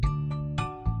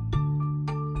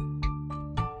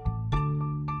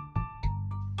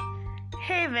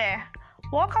Hey there,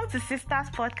 welcome to Sisters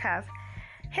Podcast.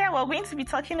 Here we're going to be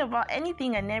talking about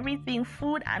anything and everything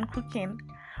food and cooking.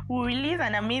 We'll release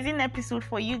an amazing episode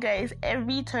for you guys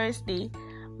every Thursday.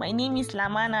 My name is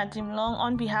Lamana Dimlong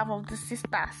on behalf of the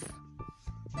sisters.